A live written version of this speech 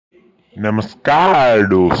नमस्कार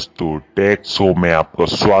दोस्तों, take show में आपका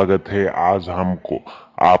स्वागत है। आज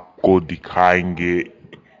आपको दिखाएंगे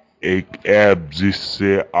एक ऐप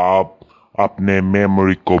जिससे आप अपने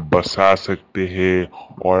मेमोरी को बचा सकते हैं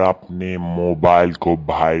और अपने मोबाइल को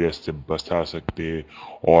वायरस से बचा सकते हैं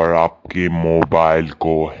और आपके मोबाइल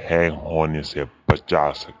को हैंग होने से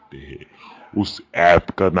बचा सकते हैं। उस ऐप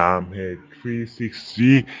का नाम है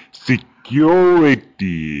 360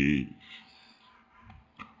 सिक्योरिटी।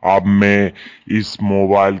 अब मैं इस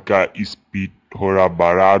मोबाइल का स्पीड थोड़ा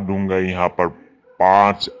बढ़ा दूंगा। यहाँ पर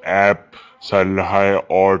 5 ऐप चल रहा है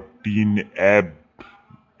और 3 ऐप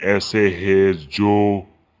ऐसे हैं जो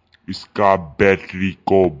इसका बैटरी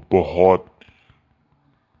को बहुत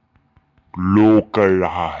लो कर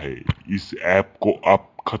रहा है। इस ऐप को अब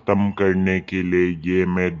खत्म करने के लिए ये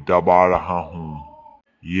मैं दबा रहा हूँ।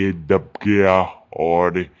 ये दब गया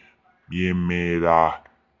और ये मेरा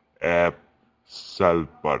ऐप चल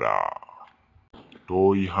पड़ा।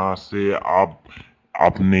 तो यहाँ से आप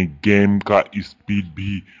अपने गेम का स्पीड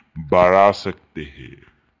भी बढ़ा सकते हैं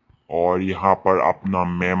और यहाँ पर अपना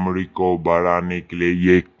मेमोरी को बढ़ाने के लिए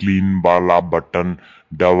ये क्लीन वाला बटन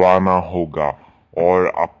दबाना होगा और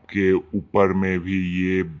आपके ऊपर में भी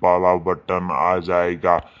ये वाला बटन आ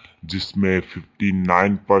जाएगा जिसमें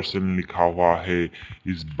 59% लिखा हुआ है।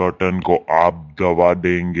 इस बटन को आप दबा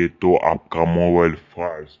देंगे तो आपका मोबाइल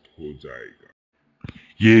फास्ट हो जाएगा।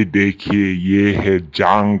 ये देखिए, ये है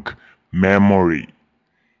जंक मेमोरी।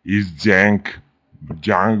 इस जंक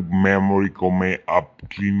मेमोरी को मैं अब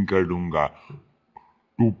क्लीन कर दूंगा।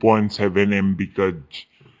 2.7 MB का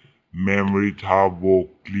मेमोरी था, वो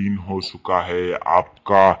क्लीन हो चुका है।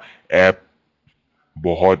 आपका ऐप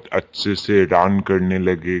बहुत अच्छे से रन करने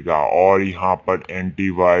लगेगा और यहाँ पर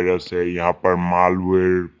एंटीवायरस है। यहाँ पर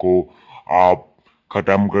मालवेयर को आप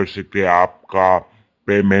खत्म कर सकते हैं, आपका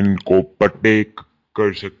पेमेंट को प्रोटेक्ट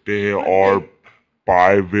कर सकते हैं और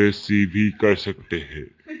प्राइवेसी भी कर सकते हैं।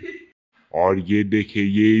 और ये देखिए,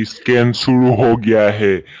 ये स्कैन शुरू हो गया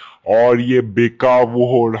है और ये बेकाबू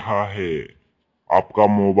हो रहा है। आपका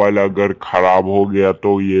मोबाइल अगर खराब हो गया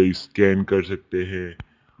तो ये स्कैन कर सकते हैं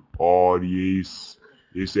और ये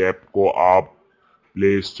इस ऐप को आप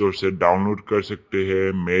प्ले स्टोर से डाउनलोड कर सकते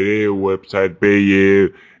हैं। मेरे वेबसाइट पे ये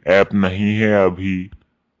ऐप नहीं है अभी,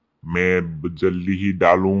 मैं जल्दी ही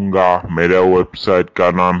डालूंगा। मेरा वेबसाइट का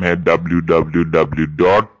नाम है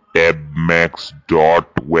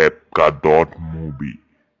www.tabmax.web.movie।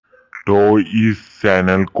 तो इस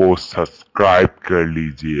चैनल को सब्सक्राइब कर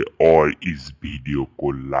लीजिए और इस वीडियो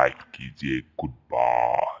को लाइक कीजिए। Good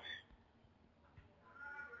bye.